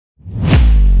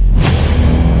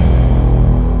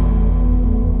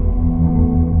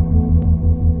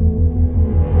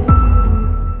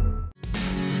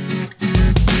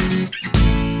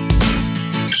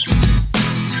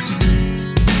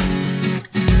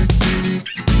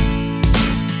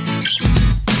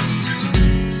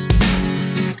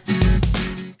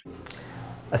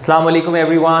Assalamu alaikum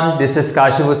everyone, this is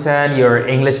Kashif Hussain, your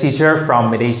English teacher from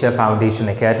Malaysia Foundation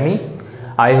Academy.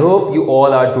 I hope you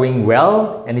all are doing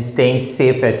well and staying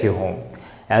safe at your home.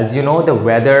 As you know, the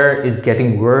weather is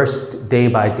getting worse day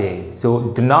by day. So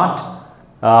do not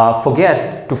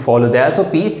forget to follow the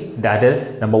SOPs. That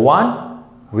is, number 1,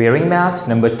 wearing mask.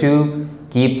 Number 2,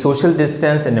 keep social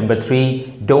distance. And number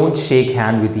 3, don't shake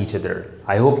hand with each other.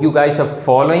 I hope you guys are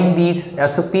following these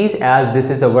SOPs, as this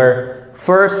is our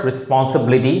first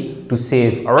responsibility to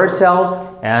save ourselves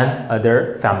and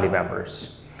other family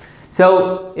members.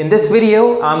 So in this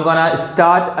video, I'm gonna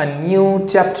start a new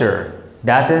chapter,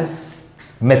 that is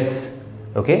myths.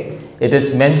 Okay, it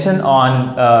is mentioned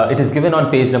on it is given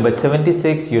on page number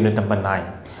 76, unit number 9.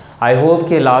 I hope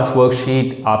के last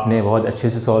worksheet आपने बहुत अच्छे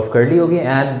से solve कर ली होगी,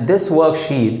 and this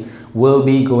worksheet will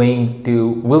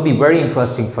be very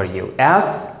interesting for you,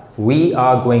 as we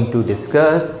are going to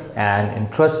discuss an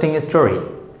interesting story.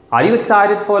 Are you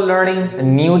excited for learning a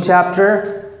new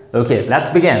chapter? Okay, let's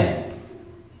begin.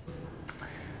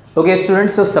 Okay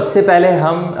students, so सबसे पहले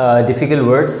हम difficult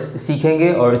words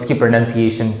सीखेंगे और इसकी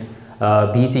pronunciation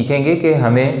भी सीखेंगे कि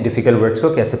हमें difficult words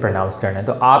को कैसे pronounce करना है.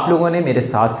 तो आप लोगों ने मेरे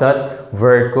साथ साथ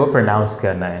word को pronounce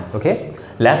करना है. Okay,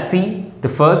 let's see. The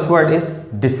first word is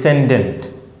descendant.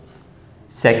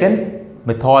 Second,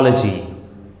 mythology.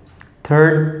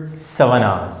 Third,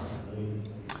 savannas.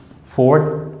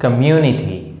 Fourth,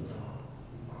 community.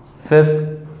 Fifth,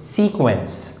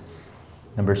 sequence.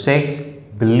 Number 6,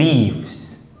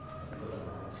 beliefs.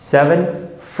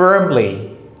 7,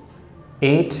 firmly.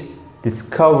 8,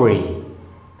 discovery.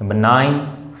 Number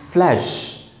 9,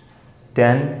 flesh.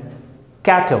 10,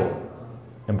 cattle.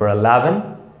 Number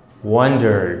 11,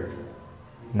 wondered.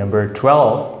 Number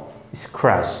 12 is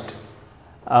crushed.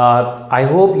 I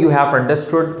hope you have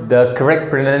understood the correct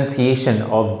pronunciation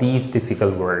of these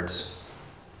difficult words.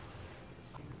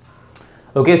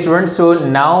 Okay students, so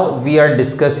now we are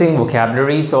discussing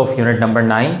vocabularies of unit number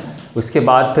 9. उसके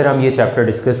बाद फिर हम ये chapter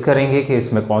discuss करेंगे कि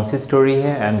इसमें कौन सी story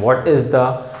है and what is the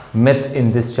myth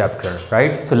in this chapter,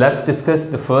 right? So let's discuss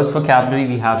the first vocabulary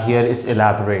we have here is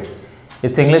elaborate.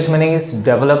 Its English meaning is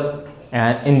develop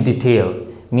and in detail.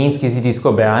 Means किसी चीज़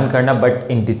को बयान करना, but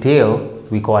in detail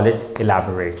we call it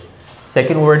elaborate.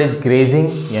 Second word is grazing,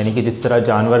 यानी कि जिस तरह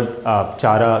जानवर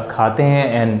चारा खाते हैं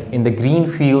and in the green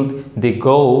field they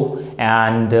go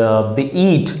and they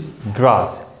eat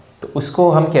grass, तो उसको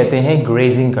हम कहते हैं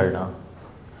grazing करना.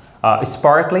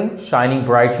 Sparkling, shining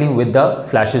brightly with the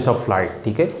flashes of light.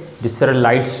 ठीक है, जिस तरह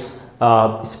lights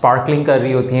sparkling कर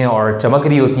रही होती हैं और चमक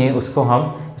रही होती हैं, उसको हम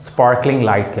sparkling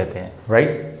light कहते हैं, right?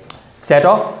 Set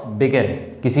off, begin,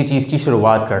 किसी चीज़ की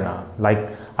शुरुआत करना, like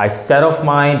I set off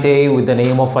my day with the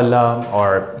name of Allah,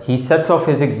 or he sets off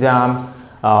his exam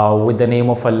with the name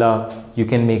of Allah. You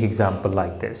can make example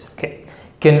like this. Okay,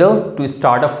 kindle, to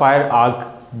start a fire.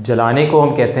 आग जलाने को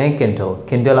हम कहते हैं kindle.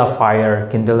 Kindle a fire,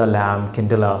 kindle a lamp,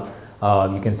 kindle a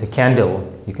you can say candle,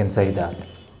 you can say that.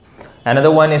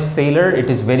 Another one is sailor. It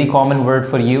is very common word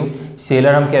for you.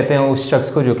 Sailor हम कहते हैं उस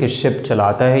शख्स को जो कि ship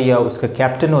चलाता है या उसका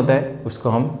captain होता है, उसको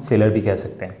हम sailor भी कह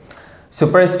सकते हैं.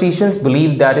 Superstitions,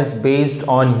 belief that is based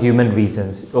on human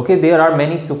reasons. Okay, there are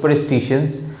many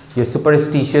superstitions, the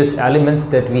superstitious elements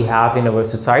that we have in our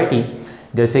society.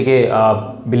 जैसे कि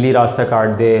बिल्ली रास्ता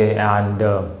काट दे and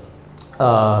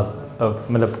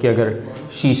मतलब कि अगर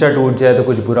शीशा टूट जाए तो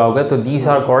कुछ बुरा होगा, तो these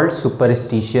are called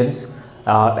superstitions,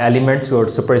 elements or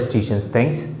superstitions,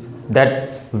 things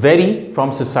that vary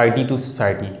from society to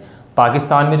society.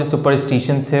 Pakistan में जो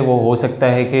superstitions है वो हो सकता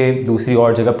है कि दूसरी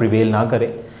और जगह prevail ना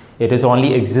करे. It is only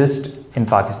exist in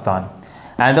Pakistan.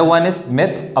 And the one is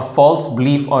myth, a false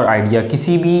belief or idea.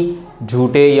 किसी भी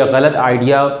झूठे या गलत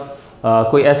आइडिया,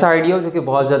 कोई ऐसा आइडिया हो जो कि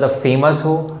बहुत ज़्यादा फेमस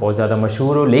हो, बहुत ज़्यादा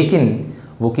मशहूर हो, लेकिन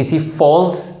वो किसी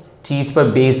false चीज़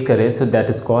पर बेस करे, so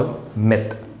that is called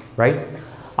myth, right?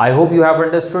 I hope you have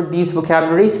understood these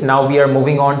vocabularies. Now we are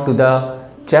moving on to the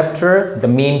chapter, the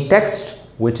main text,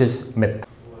 which is myth.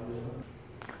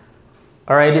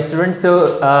 Alright students, so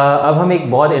अब हम एक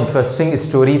बहुत interesting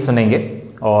story सुनेंगे,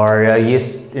 और ये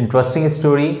interesting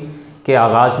story के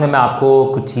आगाज़ में मैं आपको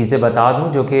कुछ चीज़ें बता दूं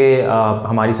जो कि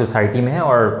हमारी सोसाइटी में है,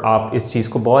 और आप इस चीज़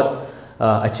को बहुत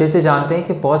अच्छे से जानते हैं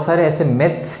कि बहुत सारे ऐसे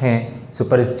मिथ्स हैं,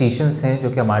 सुपरस्टिशंस हैं जो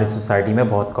कि हमारी सोसाइटी में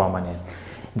बहुत कॉमन है.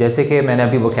 जैसे कि मैंने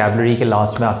अभी वोकेबलरी के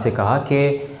लास्ट में आपसे कहा कि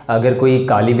अगर कोई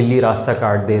काली बिल्ली रास्ता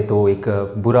काट दे तो एक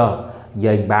बुरा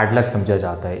या एक बैड लक समझा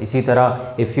जाता है. इसी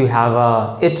तरह if you have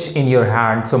a etch in your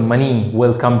hand so money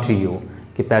will come to you,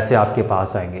 कि पैसे आपके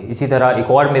पास आएंगे. इसी तरह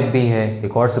एक और मिथ भी है,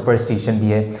 एक और सुपरस्टिशन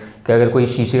भी है कि अगर कोई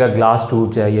शीशे का ग्लास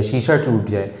टूट जाए या शीशा टूट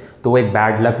जाए तो वो एक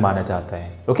बैड लक माना जाता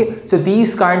है. Okay, so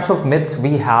these kinds of myths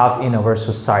we have in our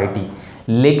society.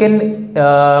 लेकिन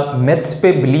मिथ्स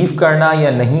पे बिलीव करना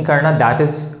या नहीं करना, that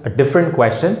is a different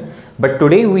question. But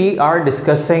today we are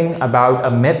discussing about a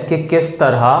myth कि किस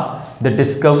तरह the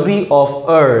discovery of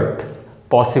earth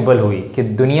possible हुई, कि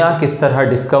दुनिया किस तरह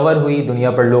डिस्कवर हुई,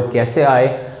 दुनिया पर लोग कैसे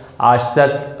आए. आज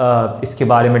तक इसके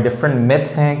बारे में डिफरेंट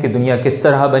मिथ्स हैं कि दुनिया किस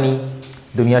तरह बनी,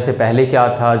 दुनिया से पहले क्या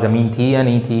था, ज़मीन थी या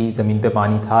नहीं थी, ज़मीन पे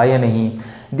पानी था या नहीं.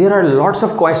 There are lots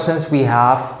of questions we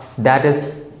have that is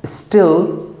still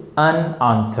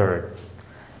unanswered.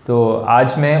 तो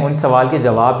आज मैं उन सवाल के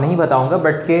जवाब नहीं बताऊंगा,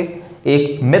 बट के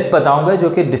एक मिथ बताऊंगा जो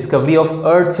कि डिस्कवरी ऑफ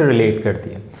अर्थ से रिलेट करती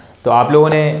है. तो आप लोगों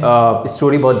ने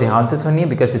स्टोरी बहुत ध्यान से सुननी है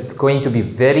because it's going to be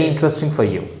very interesting for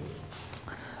you.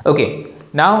 Okay,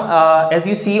 now as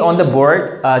you see on the board,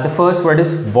 the first word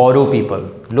is borrow people.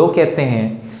 लोग कहते हैं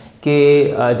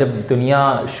कि जब दुनिया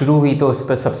शुरू हुई तो उस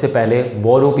पर सबसे पहले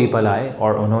बोरो पीपल आए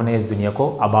और उन्होंने इस दुनिया को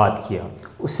आबाद किया.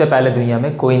 उससे पहले दुनिया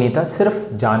में कोई नहीं था,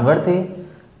 सिर्फ जानवर थे,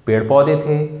 पेड़ पौधे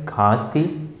थे, घास थी,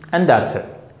 and that's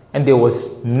it. And there was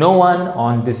no one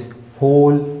on this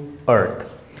whole earth.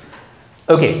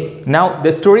 Okay, now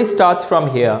the story starts from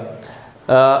here.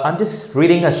 I'm just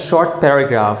reading a short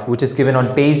paragraph which is given on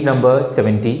page number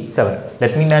 77.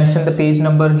 Let me mention the page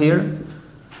number here.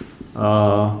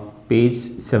 Page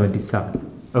 77.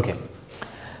 Okay.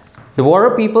 The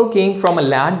Warrior people came from a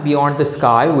land beyond the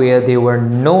sky where there were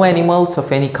no animals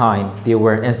of any kind. There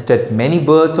were instead many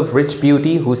birds of rich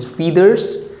beauty whose feathers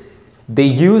they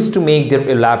used to make their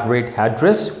elaborate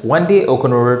headdress. One day,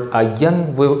 Okonor, a young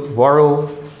Warrior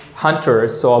hunter,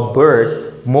 saw a bird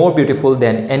more beautiful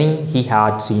than any he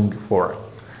had seen before.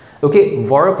 Okay,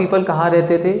 Warrior people कहाँ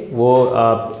रहते थे? वो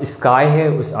sky है,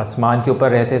 उस आसमान के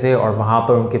ऊपर रहते थे और वहाँ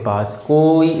पर उनके पास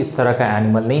कोई इस तरह का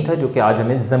एनिमल नहीं था जो कि आज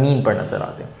हमें ज़मीन पर नज़र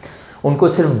आते हैं. उनको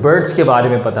सिर्फ बर्ड्स के बारे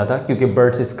में पता था क्योंकि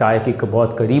बर्ड्स स्काई के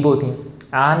बहुत करीब होती हैं.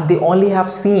 And they only have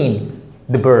seen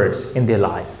the birds in their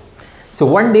life. So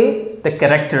one day the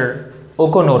character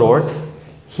ओकोनोरोड,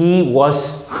 he was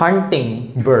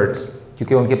hunting birds,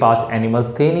 क्योंकि उनके पास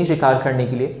एनिमल्स थे नहीं शिकार करने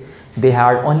के लिए. They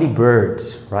had only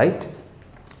birds, right.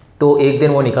 तो एक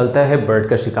दिन वो निकलता है बर्ड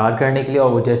का शिकार करने के लिए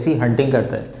और वो जैसी हंटिंग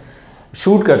करता है,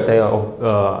 शूट करता है,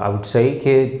 आई वुड से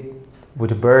कि वो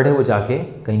जो बर्ड है वो जाके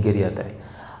कहीं गिर जाता है.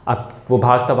 अब वो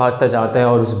भागता भागता जाता है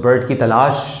और उस बर्ड की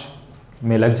तलाश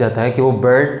में लग जाता है कि वो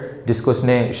बर्ड जिसको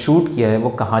उसने शूट किया है वो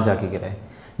कहाँ जाके गिरा है.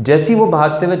 जैसे ही वो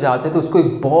भागते हुए जाते हैं तो उसको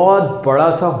एक बहुत बड़ा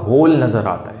सा होल नज़र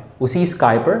आता है उसी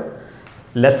स्काई पर.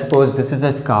 Let's suppose this is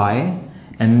a sky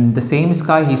and the same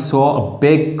sky he saw a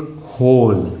big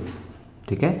hole.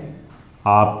 ठीक है,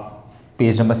 आप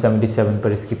पेज नंबर 77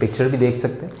 पर इसकी पिक्चर भी देख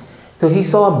सकते हैं. So he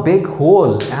saw a big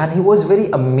hole and he was very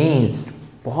amazed.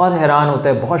 बहुत हैरान होता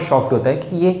है, बहुत शॉक्ड होता है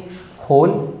कि ये होल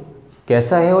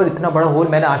कैसा है और इतना बड़ा होल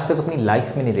मैंने आज तक अपनी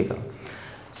लाइफ में नहीं देखा.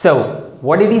 So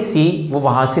what did he see? वो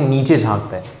वहाँ से नीचे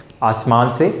झांकता है, आसमान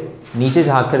से नीचे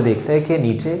झांक कर देखता है कि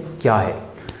नीचे क्या है.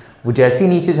 वो जैसे ही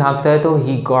नीचे झांकता है तो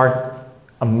ही गॉट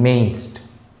अमेज्ड,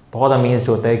 बहुत अमेज्ड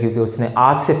होता है क्योंकि उसने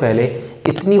आज से पहले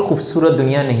इतनी खूबसूरत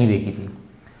दुनिया नहीं देखी थी.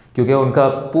 क्योंकि उनका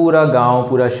पूरा गांव,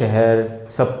 पूरा शहर,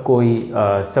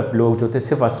 सब लोग जो थे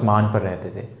सिर्फ आसमान पर रहते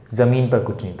थे, ज़मीन पर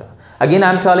कुछ नहीं था. Again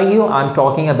I am telling you, I am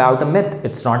talking about a myth,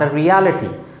 it's not a reality.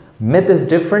 Myth is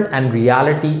different and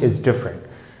reality is different.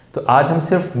 तो आज हम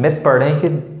सिर्फ मिथ पढ़ रहे हैं कि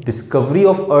डिस्कवरी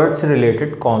ऑफ अर्थ से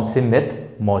रिलेटेड कौन से मिथ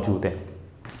मौजूद हैं.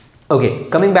 Okay,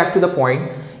 coming back to the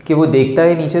point कि वो देखता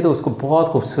है नीचे तो उसको बहुत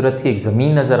खूबसूरत सी एक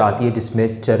ज़मीन नज़र आती है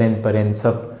जिसमें चरिंद परिंद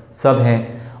सब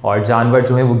हैं और जानवर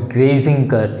जो हैं वो ग्रेजिंग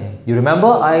कर रहे हैं. You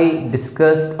remember I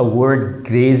discussed a word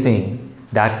grazing,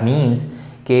 that means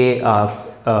कि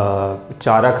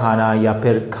चारा खाना या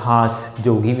फिर घास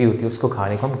जो उगी हुई होती है उसको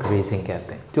खाने को हम ग्रेजिंग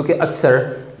कहते हैं, क्योंकि अक्सर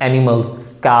animals,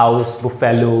 cows,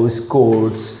 buffaloes,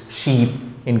 goats, sheep,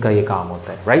 इनका ये काम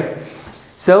होता है, right.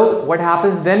 So what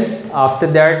happens then after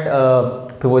that?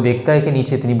 फिर वो देखता है कि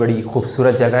नीचे इतनी बड़ी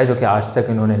खूबसूरत जगह है जो कि आज तक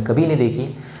इन्होंने कभी नहीं देखी.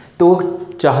 तो वो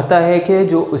चाहता है कि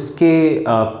जो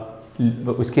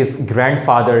उसके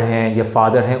ग्रैंडफादर हैं या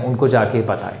फादर हैं उनको जाके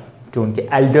बताए, जो उनके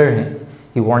एल्डर हैं.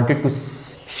 He wanted to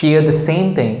share the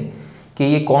same thing कि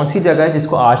ये कौन सी जगह है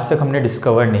जिसको आज तक हमने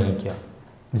डिस्कवर नहीं किया,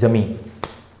 ज़मीन.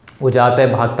 वो जाता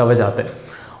है, भागता हुआ जाता है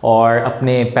और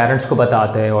अपने पेरेंट्स को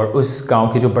बताता है और उस गांव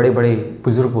के जो बड़े बड़े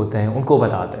बुज़ुर्ग होते हैं उनको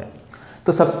बताता है.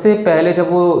 तो सबसे पहले जब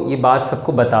वो ये बात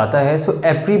सबको बताता है, सो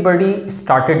एवरीबडी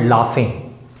स्टार्टेड लाफिंग.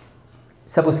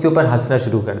 सब उसके ऊपर हंसना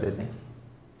शुरू कर देते हैं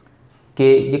कि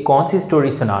ये कौन सी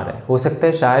स्टोरी सुना रहा है. हो सकता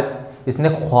है शायद इसने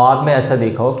ख्वाब में ऐसा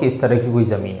देखा हो कि इस तरह की कोई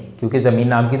ज़मीन है, क्योंकि ज़मीन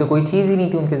नाम की तो कोई चीज़ ही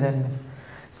नहीं थी उनके जहन में.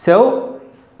 सो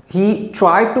he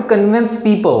tried to convince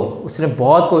people. उसने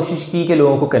बहुत कोशिश की कि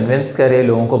लोगों को कन्विंस करे,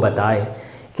 लोगों को बताए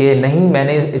कि नहीं,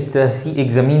 मैंने इस तरह सी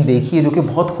एक ज़मीन देखी है जो कि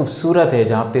बहुत खूबसूरत है,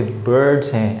 जहाँ पे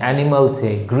बर्ड्स हैं, एनिमल्स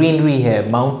हैं, ग्रीनरी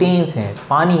है, माउंटेन्स हैं,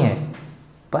 पानी है,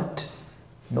 but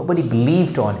nobody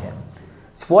believed on him.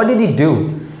 So what did he do?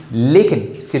 लेकिन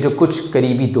उसके जो कुछ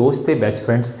करीबी दोस्त थे, बेस्ट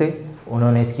फ्रेंड्स थे,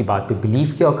 उन्होंने इसकी बात पे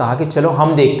बिलीव किया और कहा कि चलो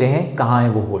हम देखते हैं कहाँ है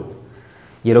वो होल।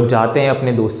 ये लोग जाते हैं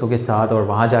अपने दोस्तों के साथ और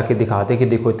वहाँ जाके दिखाते हैं कि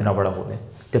देखो इतना बड़ा होल है।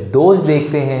 जब दोस्त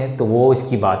देखते हैं तो वो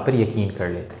इसकी बात पर यकीन कर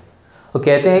लेते हैं। वो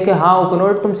कहते हैं कि हाँ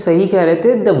ओकोनोर, तुम सही कह रहे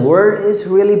थे, the world is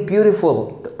really beautiful,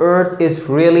 the earth is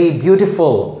really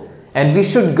beautiful and we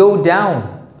should go down,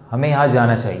 हमें यहाँ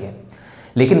जाना चाहिए।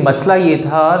 लेकिन मसला ये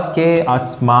था कि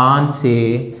आसमान से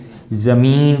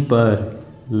ज़मीन पर,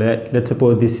 let's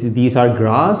suppose these are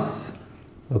grass,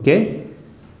 okay,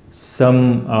 some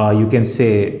you can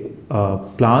say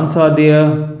plants are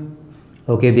there,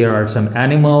 okay, there are some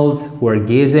animals who are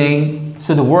gazing,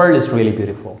 so the world is really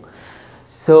beautiful.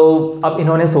 So अब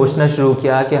इन्होंने सोचना शुरू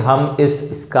किया कि हम इस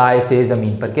स्काई से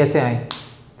ज़मीन पर कैसे आएँ,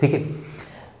 ठीक है।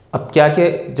 अब क्या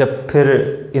कि जब फिर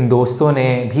इन दोस्तों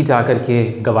ने भी जाकर के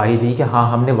गवाही दी कि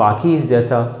हाँ हमने वाकई इस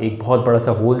जैसा एक बहुत बड़ा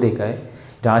सा होल देखा है,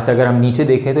 जहाँ से अगर हम नीचे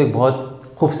देखें तो एक बहुत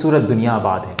खूबसूरत दुनिया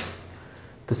आबाद है,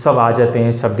 तो सब आ जाते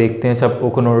हैं, सब देखते हैं, सब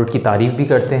ओकोनोर की तारीफ़ भी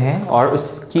करते हैं और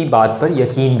उसकी बात पर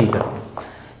यकीन भी करते हैं।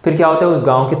 फिर क्या होता है, उस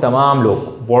गांव के तमाम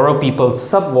लोग, वोरो पीपल,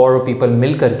 सब वोरो पीपल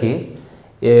मिल करके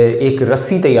एक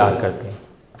रस्सी तैयार करते हैं,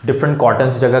 डिफरेंट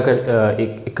कॉटन्स जगह कर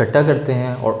एक इकट्ठा करते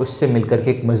हैं और उससे मिल करके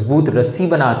एक मज़बूत रस्सी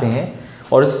बनाते हैं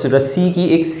और उस रस्सी की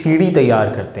एक सीढ़ी तैयार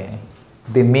करते हैं।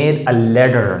 They made a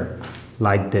ladder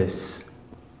like this,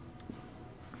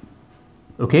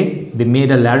 okay, they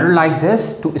made a ladder like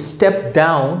this to step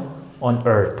down on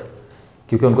earth,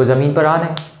 क्योंकि उनको ज़मीन पर आना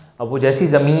है। अब वो जैसी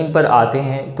ज़मीन पर आते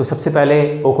हैं तो सबसे पहले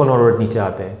ओकोनोर नीचे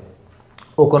आता है।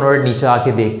 ओकोनोर नीचे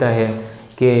आके देखता है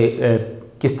कि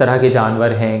किस तरह के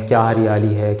जानवर हैं, क्या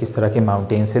हरियाली है, किस तरह के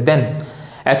माउंटेन्स है। Then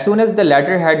as soon as the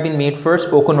ladder had been made,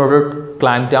 first Okonoor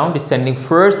climbed down, descending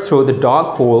first through the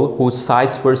dark hole whose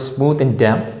sides were smooth and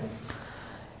damp.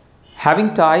 Having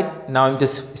tied, now I'm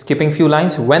just skipping few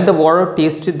lines, when the warrior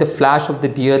tasted the flesh of the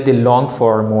deer, they longed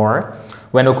for more.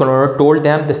 When Okonoor told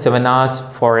them the savannas,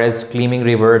 forests, gleaming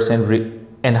rivers,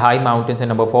 and high mountains,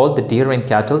 and above all the deer and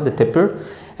cattle, the tipper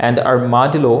and the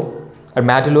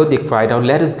armadillo, they cried out,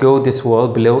 let us go this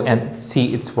world below and see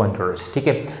its wonders. ठीक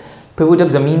है। फिर वो जब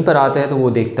ज़मीन पर आता है तो वो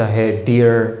देखता है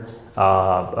dear,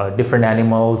 different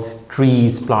animals,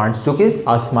 trees, plants जो कि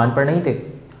आसमान पर नहीं थे।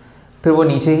 फिर वो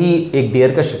नीचे ही एक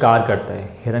डियर का शिकार करता है,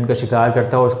 हिरन का शिकार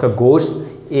करता है और उसका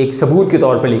गोश्त एक सबूत के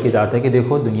तौर पर लेके जाता है कि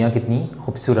देखो दुनिया कितनी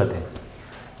खूबसूरत है।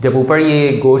 जब ऊपर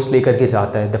ये गोश्त लेकर के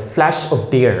जाता है, the flash of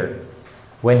dear,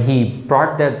 when he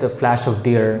brought that the flash of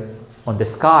dear on the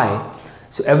sky,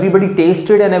 so everybody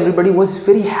tested and everybody was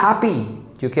very happy,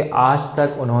 क्योंकि आज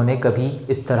तक उन्होंने कभी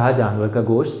इस तरह जानवर का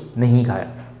गोश्त नहीं खाया।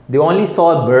 They only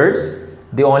saw birds,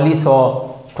 they only saw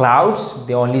clouds,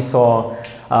 they only saw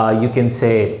you can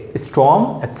say storm,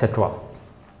 etc.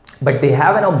 But they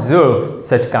haven't observed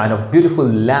such kind of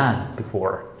beautiful land before.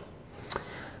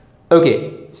 Okay,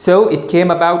 so it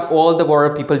came about all the warrior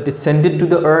people descended to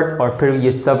the earth, और फिर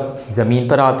ये सब ज़मीन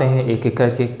पर आते हैं एक एक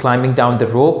करके, climbing down the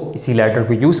rope, इसी लैडर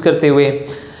को यूज़ करते हुए।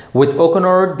 With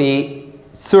Okonoor they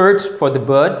searched for the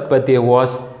bird, but there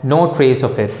was no trace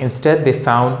of it. Instead they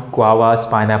found guavas,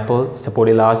 pineapple,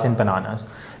 sapodillas and bananas.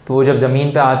 तो वो जब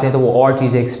ज़मीन पे आते हैं तो वो और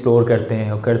चीज़ें एक्सप्लोर करते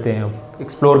हैं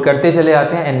एक्सप्लोर करते चले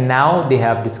आते हैं, and now they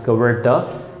have discovered the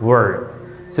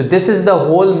world. So this is the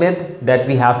whole myth that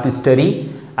we have to study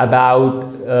about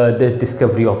the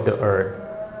discovery of the earth.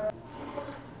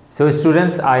 So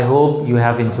students, I hope you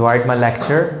have enjoyed my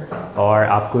lecture और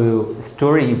आपको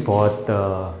story बहुत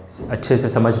अच्छे से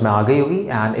समझ में आ गई होगी।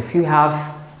 And if you have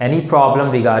any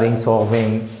problem regarding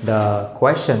solving the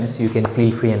questions, you can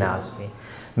feel free and ask me.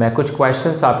 मैं कुछ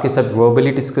क्वेश्चंस आपके साथ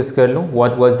वर्बली डिस्कस कर लूँ।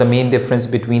 What was the main difference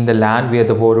between the land where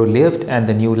the वोरो lived and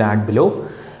the new land below.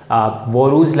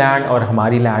 वोरूज land और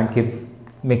हमारी land के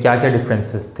में क्या क्या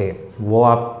डिफरेंसेस थे, वो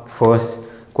आप फर्स्ट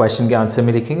क्वेश्चन के आंसर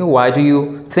में लिखेंगे। Why do you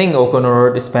think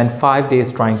ओकोनोर spend 5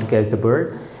 days trying to catch the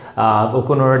bird.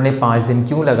 ओकोनोर ने 5 दिन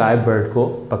क्यों लगाए बर्ड को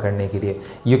पकड़ने के लिए।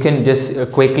 You can just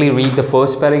quickly read the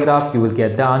first paragraph, you will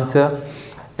get the answer.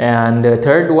 And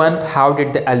third one, how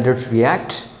did the elders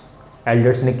react.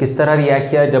 Elders ने किस तरह रिएक्ट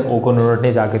किया जब ओकोनोर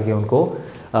ने जाकर के उनको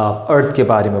अर्थ के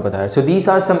बारे में बताया। So these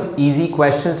are some easy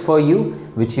questions for you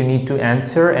which you need to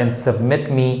answer and submit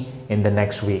me in the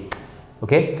next week.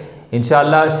 Okay,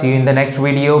 इंशाल्लाह सी you in the next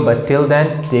video, but till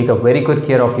then take a very good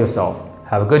care of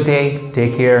yourself. Have a good day,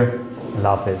 take care,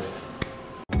 अल्लाह हाफिज़।